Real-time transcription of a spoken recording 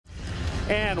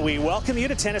And we welcome you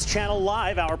to Tennis Channel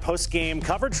Live, our post-game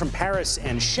coverage from Paris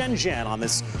and Shenzhen on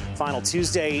this final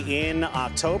Tuesday in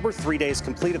October. 3 days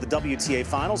complete at the WTA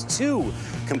Finals, 2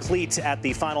 complete at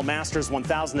the final Masters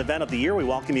 1000 event of the year. We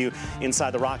welcome you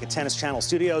inside the Rocket Tennis Channel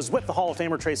studios with the Hall of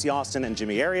Famer Tracy Austin and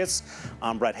Jimmy Arias.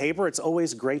 I'm Brett Haber. It's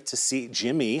always great to see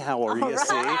Jimmy. How are you?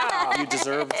 Right. You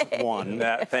deserved one.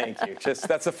 Thank you.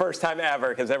 That's the first time ever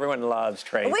because everyone loves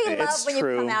Tracy. We love when you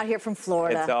come out here from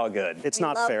Florida. It's all good. It's we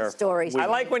not love fair. The stories. I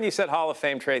like when you said Hall of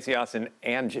Fame Tracy Austin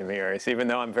and Jimmy Arias, even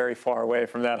though I'm very far away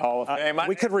from that Hall of Fame.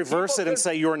 We could reverse it and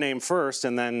say your name first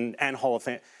and Hall of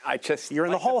Fame. You're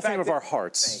in the Hall of Fame of our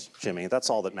hearts, Jimmy. That's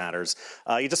all that matters.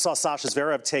 You just saw Sasha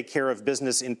Zverev take care of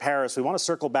business in Paris. We want to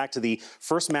circle back to the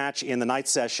first match in the night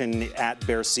session at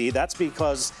Bercy. That's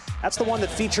because that's the one that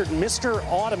featured Mr.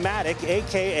 Automatic,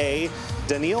 a.k.a.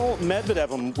 Daniil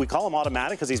Medvedev. We call him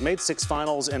Automatic because he's made 6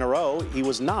 finals in a row. He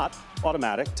was not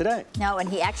automatic today. No, and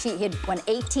he had won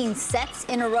 18 sets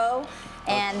in a row.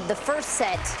 And the first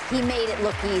set, he made it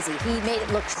look easy. He made it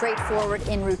look straightforward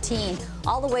in routine,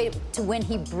 all the way to when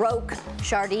he broke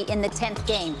Chardy in the 10th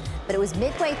game. But it was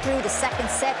midway through the second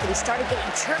set that he started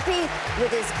getting chirpy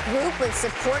with his group, with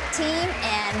support team,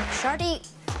 and Chardy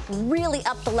really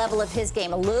upped the level of his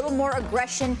game. A little more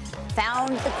aggression, found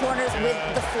the corners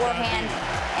with the forehand,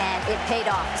 and it paid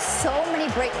off. So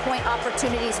many break point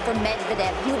opportunities for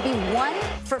Medvedev. He would be 1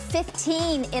 for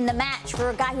 15 in the match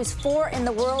for a guy who's 4 in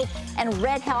the world and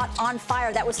red hot on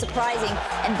fire. That was surprising.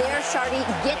 And there Chardy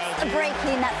gets the break,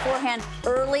 hitting that forehand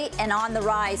early and on the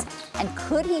rise. And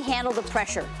could he handle the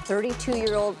pressure?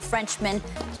 32-year-old Frenchman,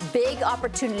 big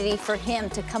opportunity for him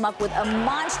to come up with a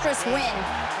monstrous win.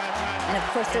 And, of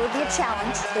course, there would be a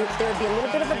challenge. There would be a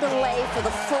little bit of a delay for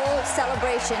the full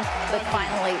celebration, but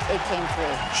finally it came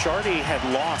through. Chardy had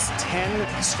lost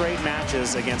 10 straight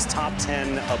matches against top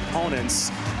 10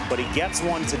 opponents, but he gets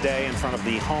one today in front of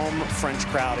the home French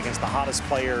crowd against the hottest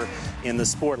player in the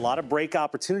sport. A lot of break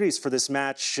opportunities for this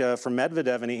match for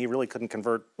Medvedev, and he really couldn't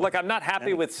convert. Look, I'm not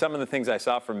happy with some of the things I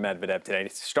saw from Medvedev today,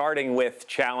 starting with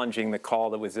challenging the call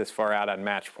that was this far out on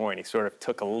match point. He sort of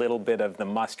took a little bit of the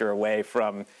muster away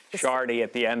from Chardy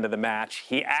at the end of the match.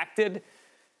 He acted...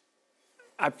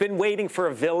 I've been waiting for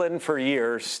a villain for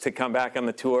years to come back on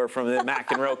the tour from the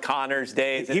McEnroe-Connors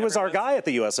days. He was our guy at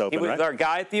the U.S. Open, right? He was right? our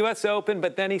guy at the U.S. Open,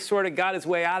 but then he sort of got his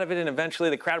way out of it, and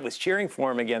eventually the crowd was cheering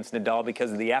for him against Nadal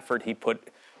because of the effort he put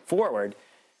forward.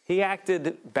 He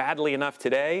acted badly enough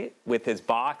today with his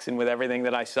box and with everything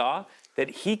that I saw that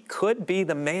he could be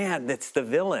the man that's the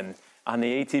villain on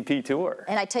the ATP Tour.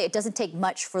 And I tell you, it doesn't take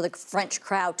much for the French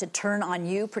crowd to turn on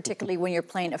you, particularly when you're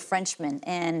playing a Frenchman.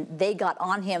 And they got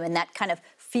on him, and that kind of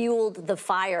fueled the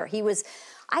fire.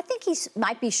 I think he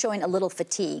might be showing a little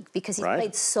fatigue because he's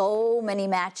played so many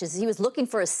matches. He was looking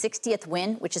for his 60th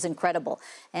win, which is incredible,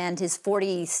 and his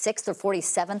 46th or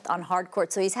 47th on hard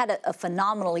court. So he's had a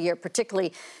phenomenal year,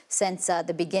 particularly since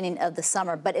the beginning of the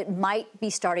summer. But it might be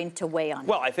starting to weigh on him.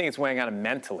 Well, I think it's weighing on him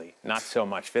mentally, not so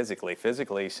much physically.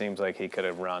 Physically, he seems like he could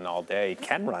have run all day. He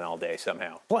can run all day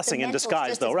somehow. Blessing in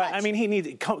disguise, though, right? I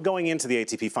mean, going into the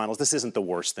ATP Finals, this isn't the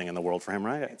worst thing in the world for him,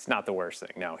 right? It's not the worst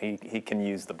thing. No, he can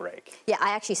use the break. Yeah,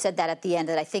 I actually said that at the end,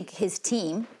 that I think his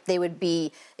team, it would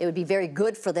be very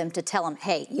good for them to tell him,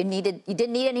 hey, you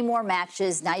didn't need any more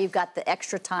matches. Now you've got the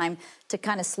extra time to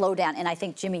kind of slow down. And I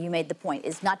think, Jimmy, you made the point.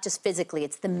 It's not just physically,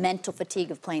 it's the mental fatigue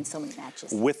of playing so many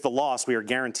matches. With the loss, we are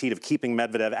guaranteed of keeping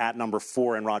Medvedev at number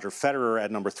 4 and Roger Federer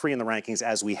at number 3 in the rankings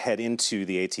as we head into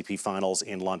the ATP Finals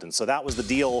in London. So that was the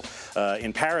deal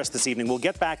in Paris this evening. We'll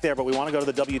get back there, but we want to go to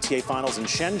the WTA Finals in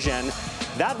Shenzhen.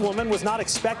 That woman was not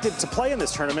expected to play in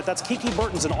this tournament. That's Kiki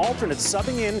Bertens, an alternate,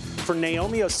 subbing in for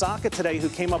Naomi Osaka today, who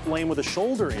came up lame with a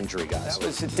shoulder injury, guys. That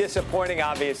was disappointing,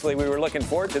 obviously. We were looking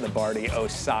forward to the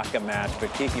Barty-Osaka match,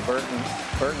 but Kiki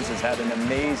Bertens has had an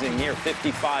amazing year.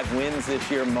 55 wins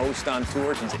this year, most on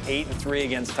tour. She's 8-3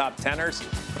 against top tenors.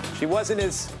 She wasn't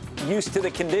as used to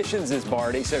the conditions as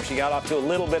Barty, so she got off to a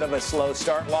little bit of a slow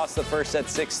start. Lost the first set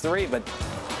 6-3, but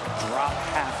drop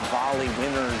half volley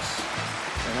winners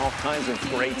and all kinds of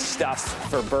great stuff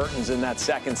for Bertens in that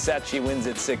second set. She wins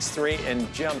at 6-3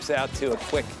 and jumps out to a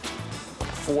quick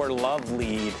 4-love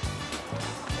lead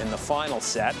in the final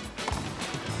set.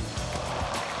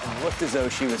 It looked as though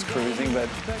she was cruising, but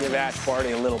give Ash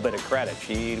Barty a little bit of credit.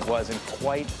 She wasn't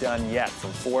quite done yet.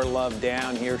 From 4-love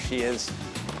down, here she is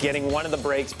getting one of the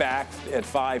breaks back at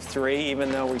 5-3.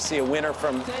 Even though we see a winner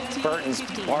from Bertens,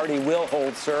 Barty will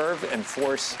hold serve and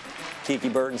force Kiki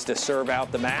Bertens to serve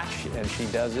out the match, and she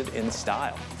does it in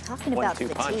style. Talking about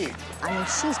fatigue, I mean,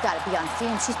 she's got to be on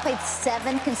fumes. She's played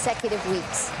 7 consecutive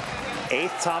weeks.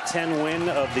 8th top 10 win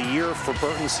of the year for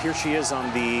Bertens. Here she is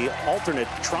on the alternate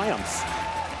triumph.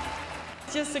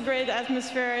 Just a great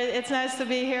atmosphere. It's nice to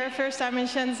be here. First time in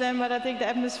Shenzhen, but I think the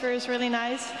atmosphere is really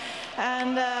nice.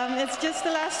 And it's just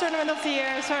the last tournament of the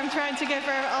year, so I'm trying to give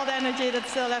her all the energy that's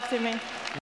still left in me.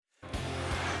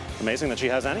 Amazing that she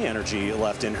has any energy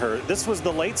left in her. This was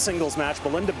the late singles match.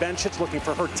 Belinda Bencic looking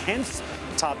for her 10th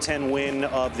top 10 win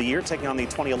of the year, taking on the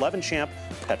 2011 champ,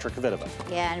 Petra Kvitova.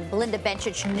 Yeah, and Belinda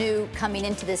Bencic knew coming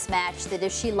into this match that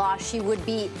if she lost, she would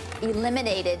be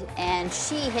eliminated. And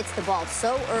she hits the ball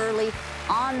so early,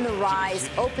 on the rise,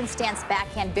 open stance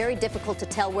backhand, very difficult to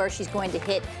tell where she's going to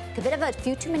hit. Kvitova, a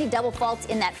few too many double faults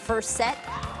in that first set,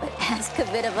 but as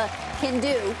Kvitova can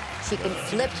do, she can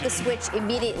flip the switch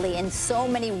immediately, and so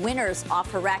many winners off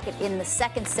her racket in the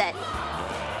second set.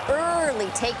 Early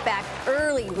take back,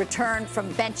 early return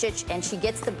from Bencic, and she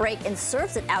gets the break and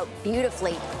serves it out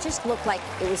beautifully. It just looked like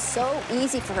it was so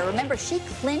easy for her. Remember, she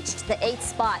clinched the 8th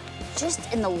spot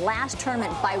just in the last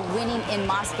tournament by winning in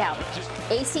Moscow,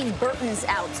 acing Bertens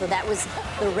out, so that was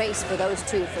the race for those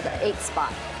two for the 8th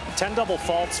spot. 10 double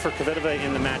faults for Kvitova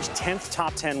in the match, 10th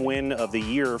top 10 win of the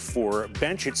year for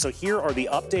Bencic. So here are the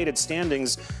updated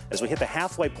standings as we hit the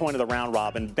halfway point of the round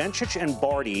robin. Bencic and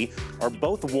Barty are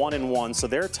both 1-1, so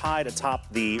they're tied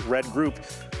atop the red group.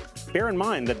 Bear in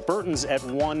mind that Bertens at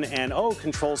 1-0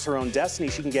 controls her own destiny.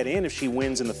 She can get in if she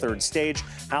wins in the third stage.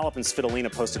 Halep and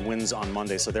Svitolina posted wins on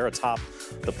Monday, so they're atop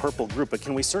the purple group. But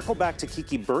can we circle back to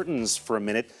Kiki Bertens for a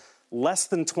minute? Less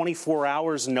than 24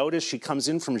 hours notice, she comes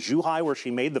in from Zhuhai, where she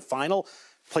made the final,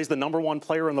 plays the #1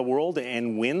 player in the world,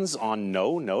 and wins on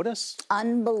no notice?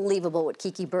 Unbelievable what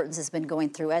Kiki Bertens has been going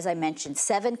through. As I mentioned,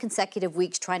 7 consecutive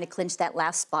weeks trying to clinch that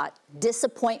last spot.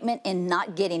 Disappointment in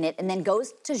not getting it, and then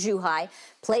goes to Zhuhai,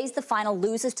 plays the final,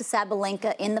 loses to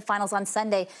Sabalenka in the finals on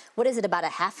Sunday. What is it, about a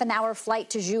half an hour flight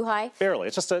to Zhuhai? Barely.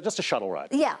 It's just a shuttle ride.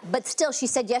 Yeah, but still, she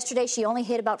said yesterday she only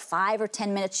hit about 5 or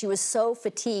 10 minutes. She was so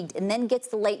fatigued, and then gets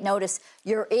the late notice,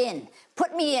 "You're in.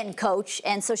 Put me in, coach."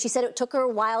 And so she said it took her a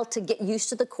while to get used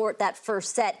to the court that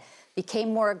first set,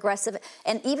 became more aggressive.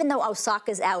 And even though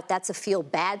Osaka's out, that's a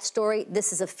feel-bad story.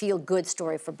 This is a feel-good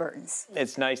story for Bertens.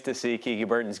 It's nice to see Kiki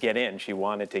Bertens get in. She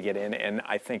wanted to get in, and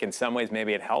I think in some ways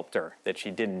maybe it helped her that she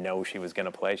didn't know she was going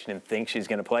to play. She didn't think she was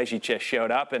going to play. She just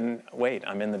showed up and, wait,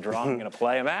 I'm in the draw. I'm going to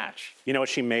play a match. You know what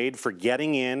she made for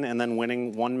getting in and then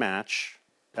winning one match?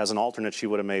 As an alternate, she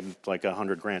would have made like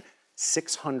 $100,000.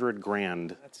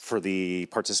 $600,000 for the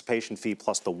participation fee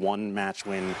plus the one match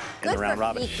win in the round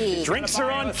robin. Kiki. Drinks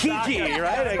are on Kiki,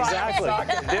 right? Exactly.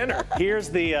 Dinner. Here's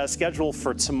the schedule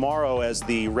for tomorrow as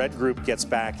the red group gets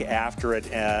back after it.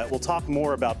 We'll talk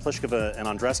more about Pliskova and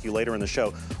Andreescu later in the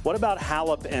show. What about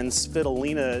Halep and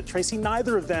Svitolina? Tracy,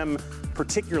 neither of them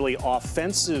particularly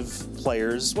offensive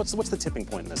players. What's the tipping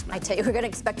point in this match? I tell you, we're going to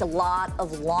expect a lot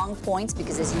of long points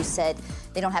because, as you said,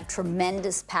 they don't have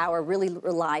tremendous power, really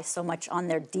rely so much on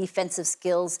their defensive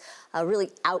skills, really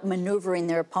outmaneuvering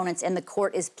their opponents, and the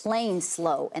court is playing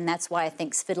slow, and that's why I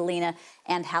think Svitolina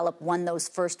and Halep won those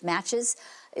first matches.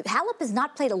 Halep has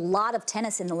not played a lot of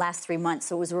tennis in the last 3 months,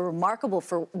 so it was a remarkable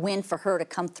win for her to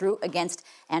come through against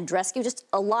Andreescu. Just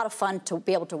a lot of fun to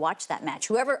be able to watch that match.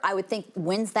 Whoever I would think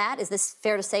wins that, is this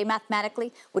fair to say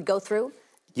mathematically, would go through?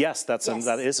 Yes, that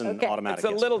is an automatic. It's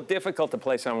a little difficult to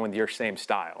play someone with your same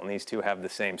style, and these two have the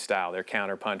same style. They're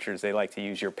counter-punchers. They like to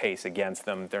use your pace against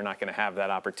them. They're not going to have that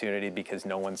opportunity because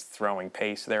no one's throwing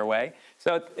pace their way.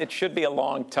 So it should be a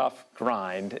long, tough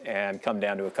grind and come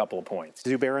down to a couple of points.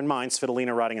 Do bear in mind,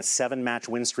 Svitolina riding a 7-match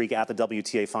win streak at the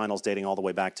WTA Finals dating all the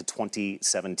way back to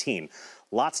 2017.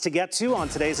 Lots to get to on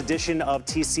today's edition of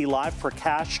TC Live.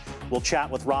 Prakash will chat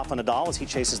with Rafa Nadal as he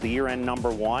chases the year-end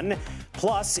 #1.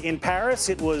 Plus, in Paris,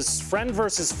 it was friend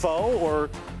versus foe, or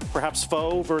perhaps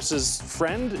foe versus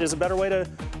friend is a better way to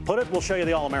put it. We'll show you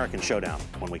the All-American Showdown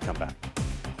when we come back.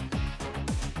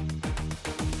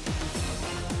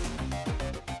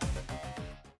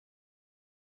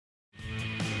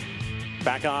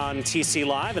 Back on TC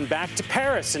Live and back to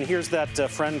Paris. And here's that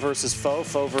friend versus foe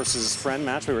versus friend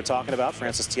match we were talking about.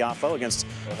 Frances Tiafoe against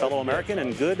fellow American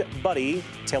and good buddy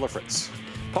Taylor Fritz.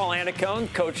 Paul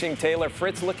Annacone coaching Taylor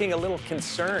Fritz, looking a little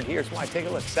concerned. Here's why. Take a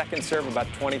look. Second serve about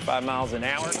 25 miles an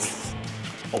hour.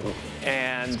 Oh.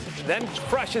 And then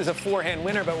crushes a forehand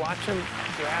winner, but watch him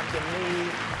grab the knee.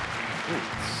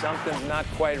 Something's not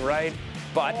quite right,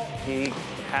 but he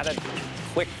had a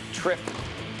quick trip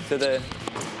to the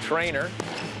trainer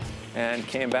and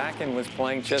came back and was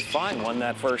playing just fine. Won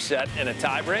that first set in a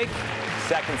tiebreak.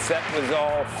 Second set was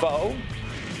all foe,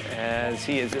 as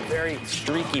he is a very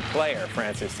streaky player,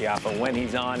 Frances Tiafoe. When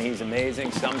he's on, he's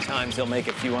amazing. Sometimes he'll make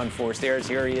a few unforced errors.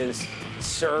 Here he is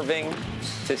serving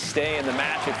to stay in the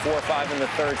match at 4-5 in the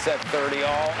third set,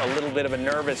 30-all. A little bit of a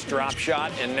nervous drop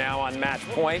shot, and now on match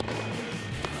point.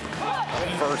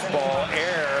 First ball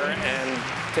error, and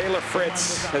Taylor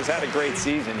Fritz has had a great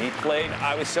season.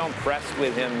 I was so impressed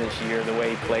with him this year, the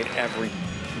way he played every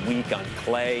week on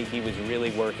clay. He was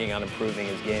really working on improving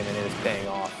his game, and it is paying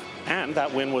off. And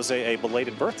that win was a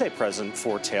belated birthday present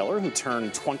for Taylor, who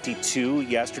turned 22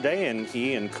 yesterday, and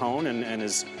he and Cone and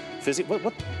his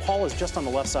what Paul is just on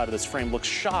the left side of this frame, looks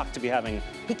shocked to be having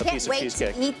a piece of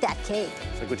cheesecake. He can't wait to eat that cake.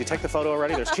 It's like, would you take the photo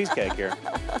already? There's cheesecake here.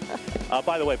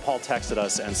 By the way, Paul texted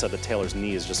us and said that Taylor's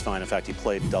knee is just fine. In fact, he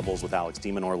played doubles with Alex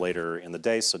de Minaur later in the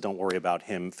day, so don't worry about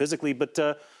him physically. But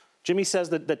Jimmy says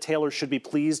that Taylor should be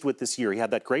pleased with this year. He had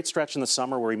that great stretch in the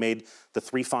summer where he made the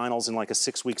 3 finals in like a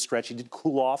 6-week stretch. He did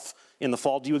cool off in the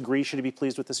fall. Do you agree? Should he be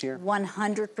pleased with this year?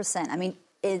 100%. I mean,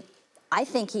 I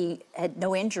think he had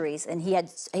no injuries, and he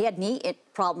had knee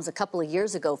problems a couple of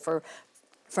years ago for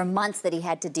months that he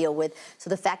had to deal with. So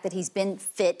the fact that he's been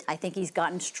fit, I think he's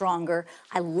gotten stronger.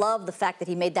 I love the fact that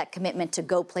he made that commitment to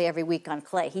go play every week on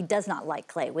clay. He does not like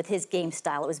clay. With his game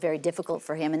style, it was very difficult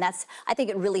for him, and I think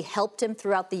it really helped him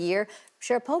throughout the year.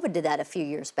 Sharapova did that a few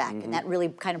years back, and that really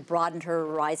kind of broadened her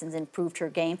horizons and improved her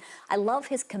game. I love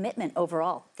his commitment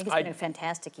overall. I think it's been a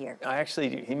fantastic year.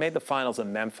 He made the finals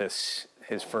in Memphis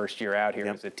his first year out here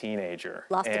as a teenager.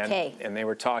 Lost to Kay. And they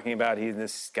were talking about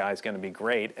this guy's going to be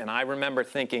great. And I remember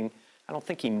thinking, I don't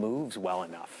think he moves well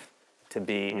enough to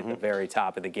be at the very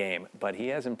top of the game. But he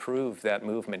has improved that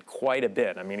movement quite a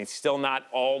bit. I mean, he's still not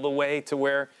all the way to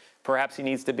where perhaps he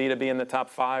needs to be in the top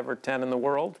 5 or 10 in the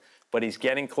world. But he's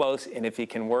getting close, and if he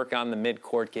can work on the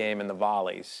mid-court game and the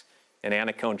volleys, and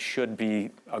Annacone should be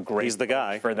a great He's the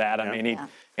guy for that. Yeah. I mean,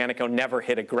 Annacone never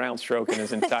hit a ground stroke in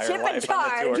his entire life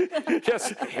on the tour.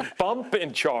 Just bump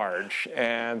and charge.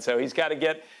 And so he's got to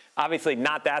get, obviously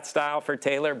not that style for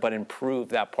Taylor, but improve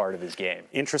that part of his game.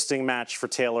 Interesting match for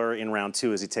Taylor in round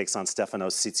 2 as he takes on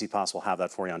Stefanos Tsitsipas. We'll have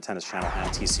that for you on Tennis Channel and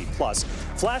TC+.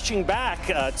 Flashing back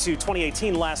to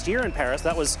 2018, last year in Paris,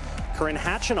 that was Karen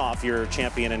Khachanov, your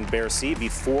champion in Bercy,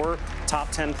 beat 4 top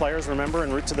 10 players, remember,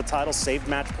 en route to the title, saved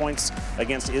match points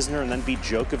against Isner, and then beat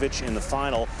Djokovic in the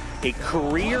final. A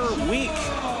career week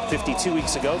 52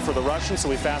 weeks ago for the Russian, so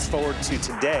we fast forward to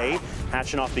today.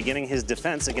 Khachanov beginning his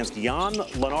defense against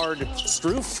Jan-Lennard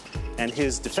Struff, and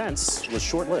his defense was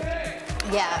short-lived.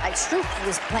 Yeah, Struff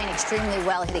was playing extremely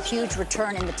well. He had a huge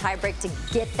return in the tiebreak to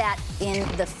get that in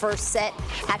the first set.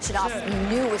 Khachanov, you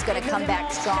knew, was going to come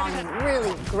back strong.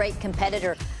 Really great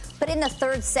competitor. But in the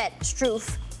third set,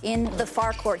 Struff, in the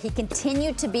far court, he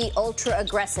continued to be ultra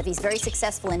aggressive. He's very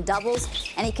successful in doubles,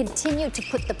 and he continued to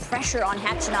put the pressure on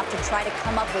Khachanov to try to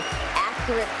come up with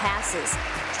accurate passes.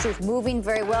 Struff moving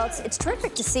very well. It's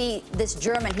terrific to see this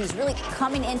German. He's really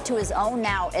coming into his own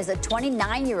now as a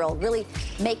 29-year-old, really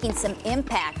making some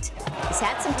impact. He's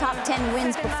had some top 10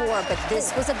 wins before, but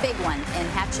this was a big one, and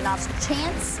Khachanov's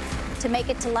chance to make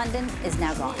it to London is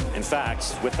now gone. In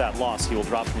fact, with that loss, he will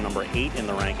drop from number 8 in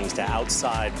the rankings to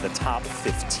outside the top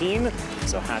 15.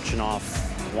 So Khachanov,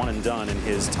 one and done in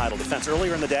his title defense.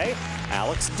 Earlier in the day,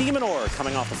 Alex de Minaur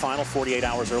coming off the final 48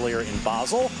 hours earlier in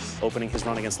Basel, opening his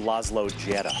run against Laszlo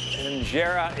Djere. And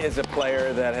Djere is a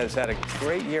player that has had a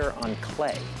great year on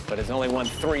clay, but has only won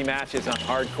 3 matches on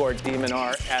hard court. De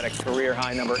Minaur at a career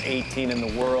high number 18 in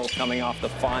the world, coming off the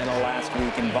final last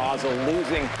week in Basel,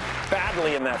 losing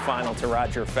badly in that final to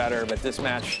Roger Federer. But this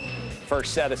match,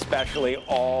 first set especially,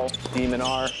 all de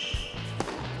Minaur.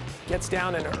 Gets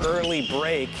down an early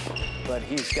break, but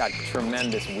he's got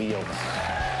tremendous wheels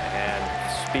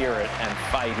and spirit and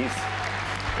fight. He's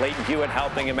Leighton Hewitt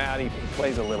helping him out. He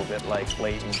plays a little bit like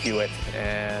Leighton Hewitt,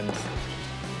 and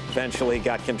eventually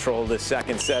got control of the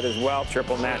second set as well.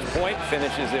 Triple match point,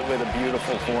 finishes it with a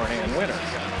beautiful forehand winner.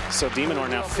 So de Minaur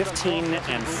now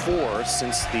 15-4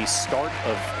 since the start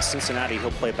of Cincinnati.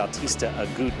 He'll play Bautista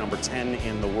Agut, number 10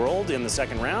 in the world, in the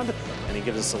second round, and he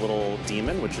gives us a little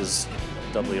demon, which is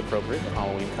doubly appropriate with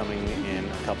Halloween coming in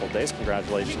a couple of days.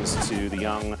 Congratulations to the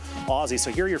young Aussie. So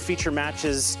here are your feature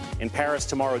matches in Paris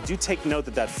tomorrow. Do take note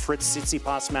that Fritz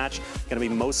Tsitsipas match going to be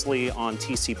mostly on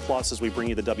TC Plus as we bring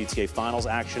you the WTA Finals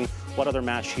action. What other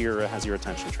match here has your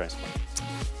attention, Trace?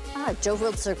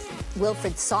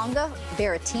 Wilfried Tsonga,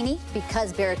 Berrettini,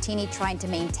 because Berrettini trying to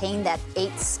maintain that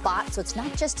 8th spot. So it's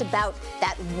not just about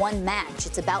that one match.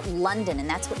 It's about London, and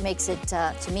that's what makes it,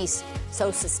 to me,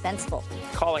 so suspenseful.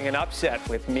 Calling an upset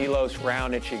with Milos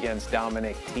Raonic against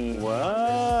Dominic Thiem.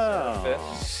 Wow.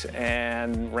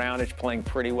 And Raonic playing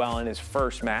pretty well in his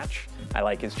first match. I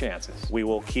like his chances. We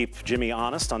will keep Jimmy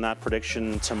honest on that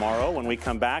prediction tomorrow. When we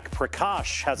come back,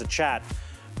 Prakash has a chat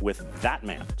with that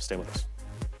man. Stay with us.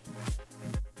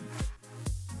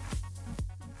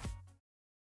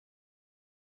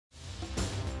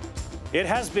 It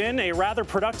has been a rather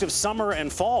productive summer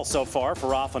and fall so far for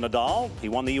Rafa Nadal. He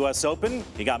won the U.S. Open,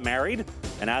 he got married,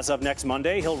 and as of next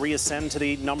Monday, he'll reascend to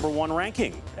the #1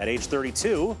 ranking. At age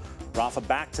 32, Rafa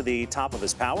back to the top of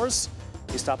his powers.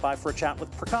 He stopped by for a chat with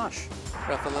Prakash.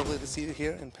 Rafa, lovely to see you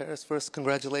here in Paris. First,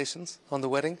 congratulations on the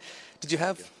wedding. Did you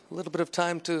have a little bit of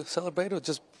time to celebrate, or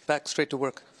just back straight to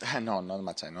work? No, not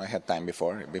much. I know I had time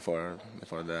before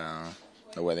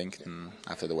the wedding. And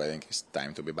after the wedding, it's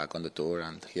time to be back on the tour,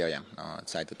 and here I am.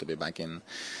 Excited to be back in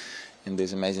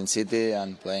this amazing city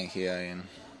and playing here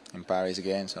in Paris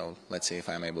again. So let's see if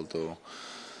I'm able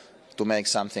to make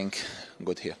something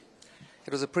good here.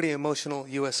 It was a pretty emotional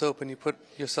U.S. Open. You put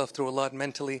yourself through a lot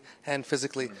mentally and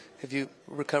physically. Have you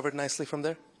recovered nicely from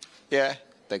there? Yeah,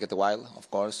 take it a while, of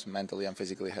course. Mentally and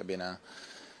physically have been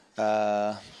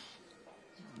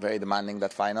very demanding,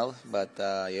 that final. But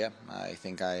yeah, I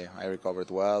think I recovered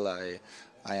well.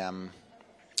 I am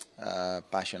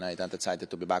passionate and excited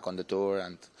to be back on the tour,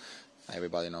 and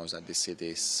everybody knows that this city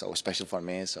is so special for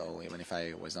me. So even if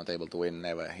I was not able to win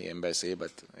never here in Bercy,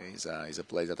 but it's a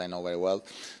place that I know very well.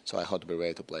 So I hope to be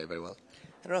ready to play very well.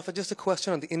 And Rafa, just a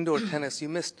question on the indoor tennis. You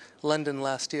missed London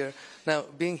last year. Now,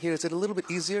 being here, is it a little bit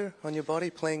easier on your body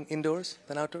playing indoors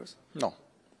than outdoors? No.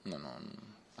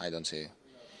 I don't see.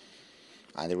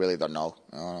 I really don't know.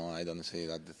 No, I don't see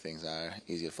that the things are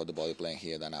easier for the body playing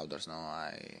here than outdoors. No,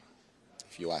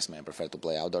 if you ask me, I prefer to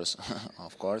play outdoors,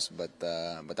 of course. But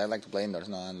I like to play indoors.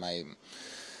 No, and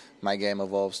my game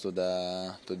evolves to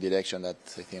the direction that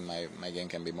I think my game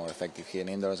can be more effective here in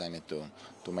indoors. I need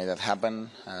to make that happen.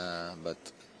 But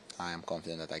I am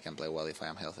confident that I can play well if I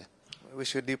am healthy. I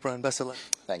wish you a deep run. Best of luck.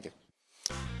 Thank you.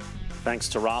 Thanks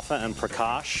to Rafa and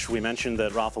Prakash. We mentioned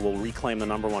that Rafa will reclaim the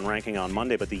 #1 ranking on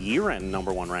Monday, but the year-end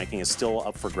 #1 ranking is still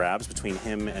up for grabs between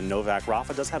him and Novak.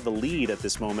 Rafa does have the lead at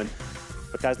this moment.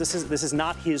 But guys, this is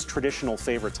not his traditional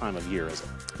favorite time of year, is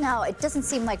it? No, it doesn't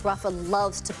seem like Rafa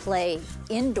loves to play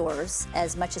indoors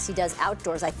as much as he does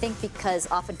outdoors. I think because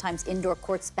oftentimes indoor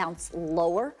courts bounce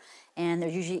lower, and they're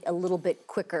usually a little bit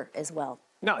quicker as well.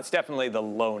 No, it's definitely the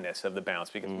lowness of the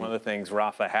bounce, because one of the things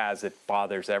Rafa has that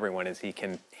bothers everyone is he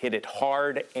can hit it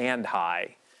hard and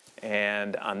high.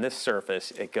 And on this surface,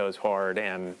 it goes hard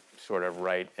and sort of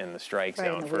right in the strike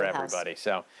zone for everybody.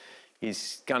 So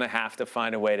he's going to have to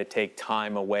find a way to take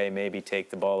time away, maybe take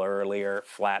the ball earlier,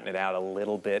 flatten it out a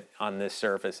little bit on this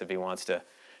surface if he wants to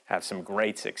have some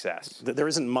great success. There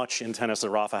isn't much in tennis that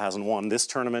Rafa hasn't won. This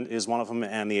tournament is one of them,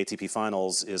 and the ATP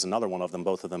Finals is another one of them,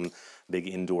 both of them big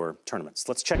indoor tournaments.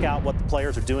 Let's check out what the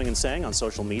players are doing and saying on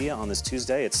social media on this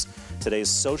Tuesday. It's today's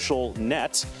Social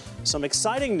Net. Some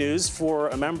exciting news for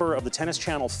a member of the Tennis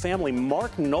Channel family.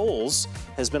 Mark Knowles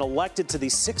has been elected to the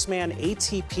 6-man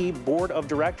ATP Board of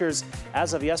Directors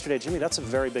as of yesterday. Jimmy, that's a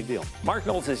very big deal. Mark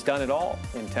Knowles has done it all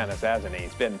in tennis, hasn't he?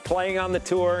 He's been playing on the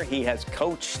tour. He has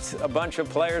coached a bunch of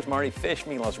players, Marty Fish,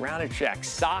 Milos Raonic,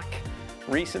 Sock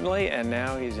recently, and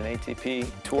now he's an ATP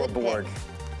Tour Board.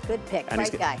 Good pick, and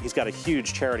right guy. He's got a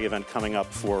huge charity event coming up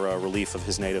for relief of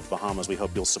his native Bahamas. We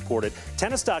hope you'll support it.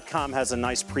 Tennis.com has a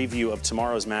nice preview of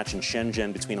tomorrow's match in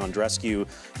Shenzhen between Andreescu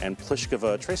and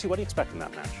Pliskova. Tracy, what do you expect in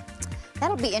that match?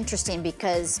 That'll be interesting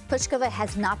because Pliskova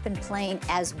has not been playing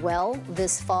as well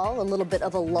this fall. A little bit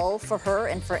of a lull for her,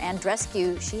 and for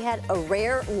Andreescu, she had a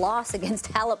rare loss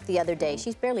against Halep the other day.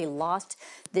 She's barely lost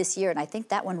this year, and I think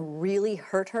that one really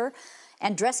hurt her.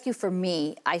 Andreescu, for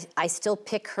me, I still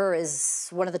pick her as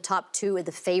one of the top 2 of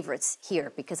the favorites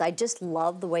here because I just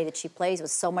love the way that she plays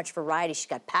with so much variety. She's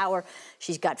got power,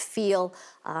 she's got feel,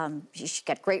 she's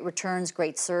got great returns,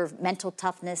 great serve, mental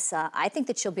toughness. I think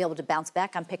that she'll be able to bounce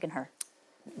back. I'm picking her.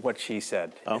 What she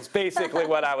said. It's basically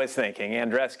what I was thinking.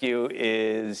 Andreescu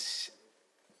is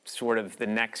sort of the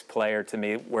next player to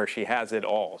me where she has it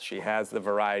all. She has the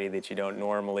variety that you don't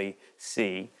normally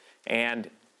see, and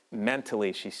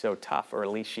mentally she's so tough, or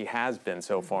at least she has been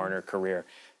so far in her career.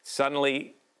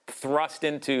 Suddenly thrust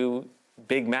into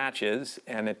big matches,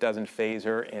 and it doesn't faze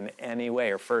her in any way.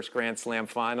 Her first Grand Slam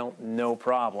final, no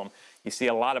problem. You see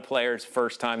a lot of players,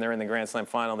 first time they're in the Grand Slam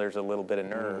final, there's a little bit of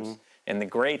nerves. And the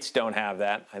greats don't have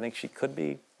that. I think she could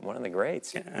be one of the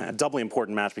greats. A doubly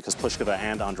important match because Pliskova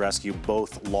and Andreescu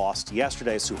both lost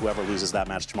yesterday, so whoever loses that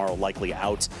match tomorrow likely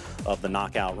out of the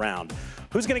knockout round.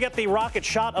 Who's going to get the rocket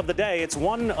shot of the day? It's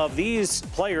one of these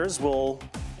players. We'll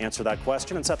answer that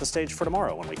question and set the stage for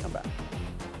tomorrow when we come back.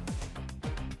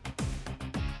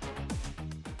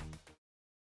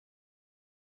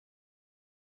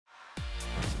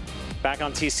 Back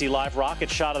on TC Live, rocket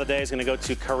shot of the day is going to go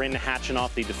to Karen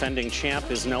Khachanov. The defending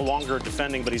champ is no longer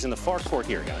defending, but he's in the far court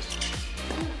here, guys.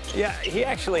 Yeah, he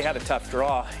actually had a tough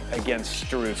draw against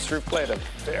Struve. Struve played a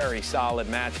very solid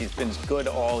match. He's been good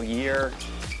all year.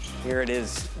 Here it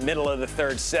is, middle of the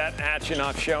third set.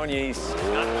 Khachanov showing you he's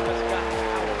not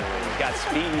just got got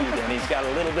speed, and he's got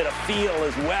a little bit of feel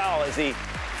as well as he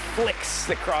flicks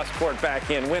the cross-court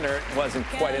backhand winner. It wasn't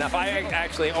quite enough. I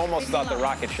actually almost thought the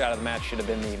rocket shot of the match should have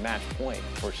been the match point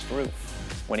for Struve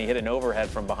when he hit an overhead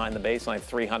from behind the baseline,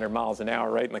 300 miles an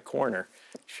hour right in the corner,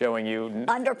 showing you...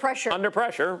 Under pressure. Under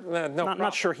pressure.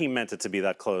 Not sure he meant it to be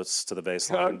that close to the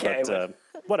baseline, okay, but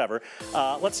whatever.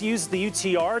 Let's use the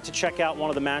UTR to check out one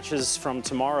of the matches from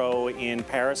tomorrow in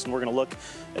Paris, and we're going to look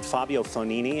at Fabio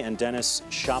Fognini and Denis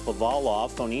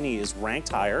Shapovalov. Fognini is ranked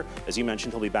higher. As you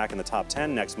mentioned, he'll be back in the top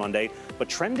 10 next Monday, but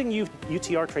trending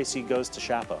UTR, Tracy, goes to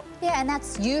Shapo. Yeah, and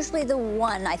that's usually the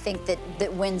one, I think,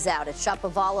 that wins out. It's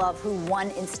Shapovalov, who won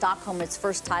in Stockholm his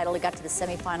first title. He got to the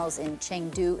semifinals in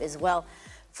Chengdu as well.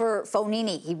 For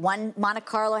Fognini, he won Monte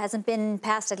Carlo, hasn't been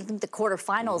past, I think, the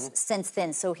quarterfinals since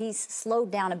then. So he's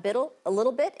slowed down a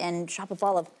little bit, and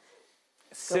Shapovalov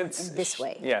going this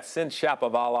way. Yeah, since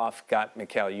Shapovalov got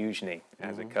Mikhail Yuzhny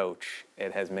as a coach,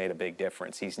 it has made a big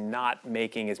difference. He's not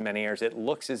making as many errors. It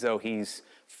looks as though he's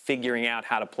figuring out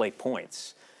how to play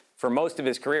points. For most of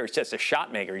his career, he's just a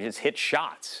shot maker. He just hits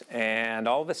shots. And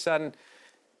all of a sudden,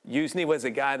 Yuzhny was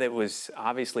a guy that was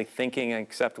obviously thinking,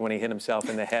 except when he hit himself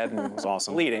in the head and was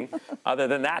awesome. Bleeding. Other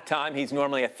than that time, he's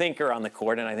normally a thinker on the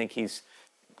court, and I think he's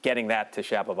getting that to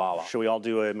Shapovalov. Should we all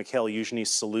do a Mikhail Yuzhny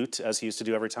salute, as he used to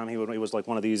do every time he was like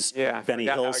one of these Benny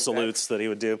Hill salutes that he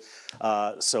would do.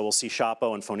 So we'll see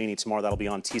Shapo and Fognini tomorrow. That'll be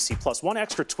on TC+. One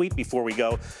extra tweet before we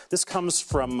go. This comes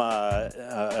from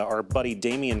our buddy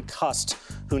Damian Cust,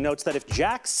 who notes that if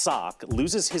Jack Sock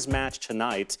loses his match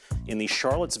tonight in the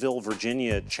Charlottesville,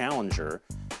 Virginia Challenger,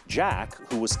 Jack,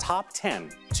 who was top 10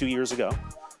 2 years ago,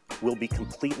 will be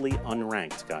completely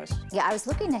unranked, guys. Yeah, I was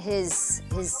looking at his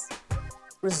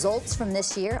results from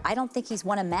this year. I don't think he's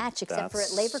won a match except for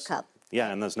at Laver Cup.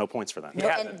 Yeah, and there's no points for that.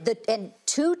 Yeah. And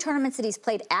two tournaments that he's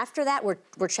played after that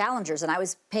were challengers, and I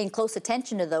was paying close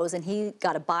attention to those, and he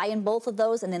got a bye in both of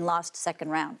those and then lost second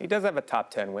round. He does have a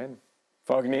top 10 win.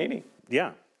 Fognini.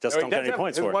 Yeah, just don't get any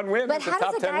points for it. One win. But how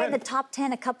does a guy in the top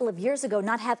 10 a couple of years ago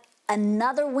not have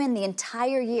another win the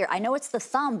entire year? I know it's the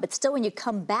thumb, but still when you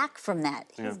come back from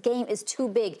that, his game is too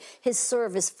big. His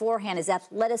serve, his forehand, his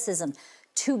athleticism,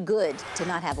 too good to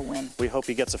not have a win. We hope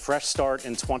he gets a fresh start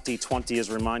in 2020. As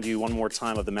a reminder you one more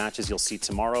time of the matches you'll see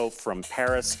tomorrow from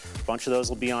Paris. A bunch of those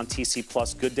will be on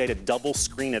TC+. Good day to double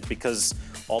screen it because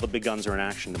all the big guns are in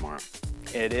action tomorrow.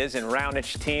 It is, and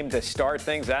Raonic team to start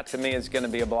things. That, to me, is going to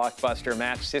be a blockbuster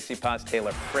match. Tsitsipas,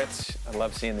 Taylor Fritz. I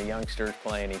love seeing the youngsters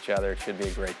playing each other. It should be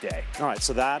a great day. All right,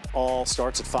 so that all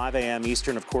starts at 5 a.m.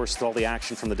 Eastern. Of course, with all the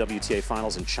action from the WTA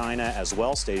Finals in China as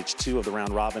well. Stage 2 of the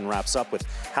round robin wraps up with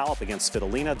Halep against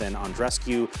Svitolina, then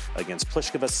Andreescu against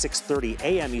Pliskova. 6:30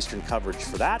 a.m. Eastern coverage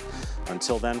for that.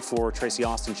 Until then, for Tracy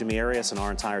Austin, Jimmy Arias, and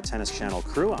our entire Tennis Channel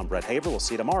crew, I'm Brett Haber. We'll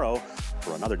see you tomorrow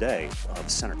for another day of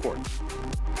Center Court.